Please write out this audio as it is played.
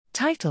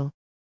Title: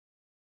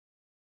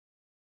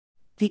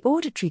 The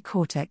auditory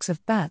cortex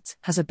of bats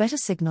has a better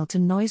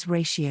signal-to-noise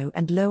ratio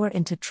and lower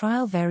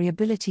intertrial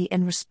variability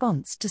in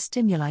response to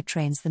stimuli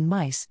trains than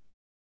mice.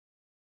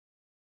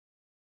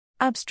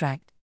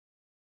 Abstract: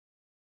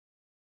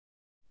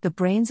 The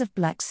brains of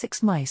black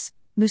 6 mice,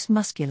 Mus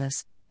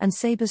musculus, and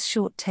Sabre's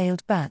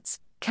short-tailed bats,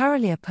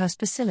 Carolia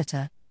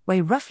perspicillata, weigh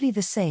roughly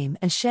the same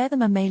and share the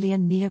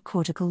mammalian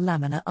neocortical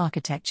laminar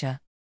architecture.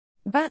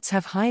 Bats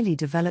have highly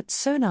developed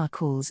sonar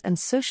calls and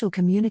social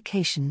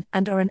communication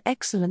and are an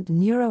excellent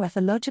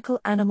neuroethological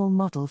animal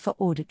model for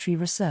auditory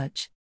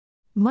research.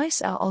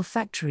 Mice are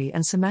olfactory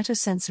and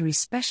somatosensory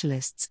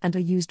specialists and are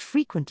used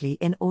frequently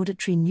in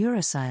auditory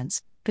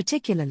neuroscience,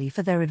 particularly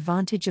for their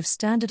advantage of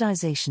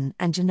standardization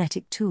and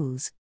genetic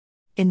tools.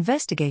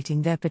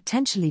 Investigating their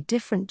potentially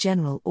different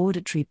general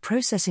auditory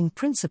processing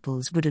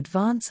principles would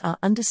advance our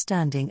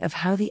understanding of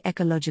how the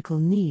ecological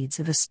needs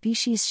of a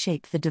species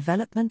shape the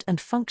development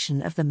and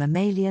function of the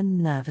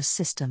mammalian nervous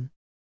system.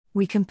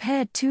 We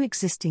compared 2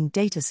 existing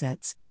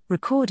datasets,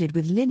 recorded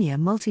with linear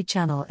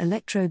multi-channel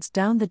electrodes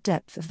down the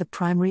depth of the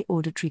primary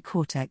auditory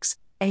cortex,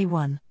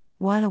 A1,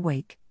 while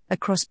awake,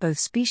 across both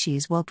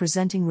species while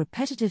presenting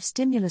repetitive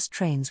stimulus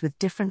trains with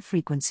different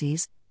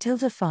frequencies,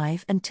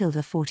 ~5 and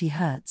 ~40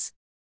 Hz.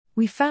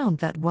 We found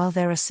that while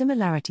there are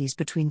similarities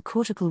between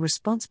cortical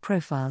response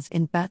profiles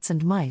in bats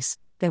and mice,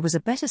 there was a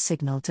better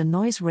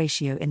signal-to-noise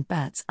ratio in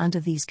bats under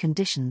these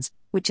conditions,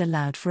 which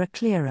allowed for a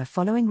clearer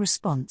following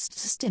response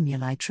to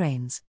stimuli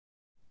trains.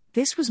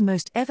 This was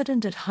most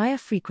evident at higher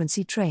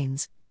frequency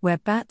trains, where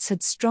bats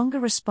had stronger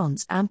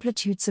response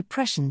amplitude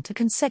suppression to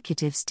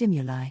consecutive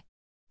stimuli.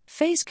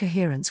 Phase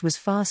coherence was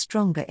far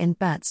stronger in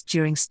bats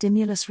during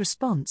stimulus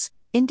response,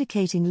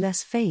 indicating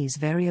less phase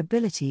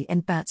variability in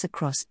bats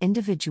across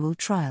individual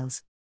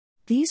trials.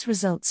 These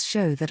results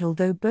show that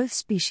although both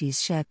species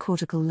share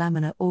cortical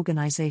laminar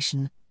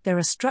organization, there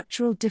are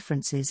structural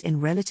differences in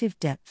relative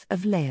depth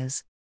of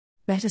layers.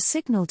 Better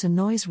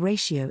signal-to-noise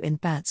ratio in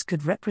bats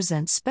could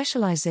represent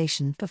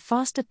specialization for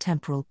faster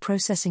temporal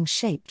processing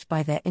shaped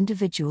by their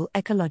individual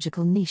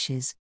ecological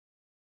niches.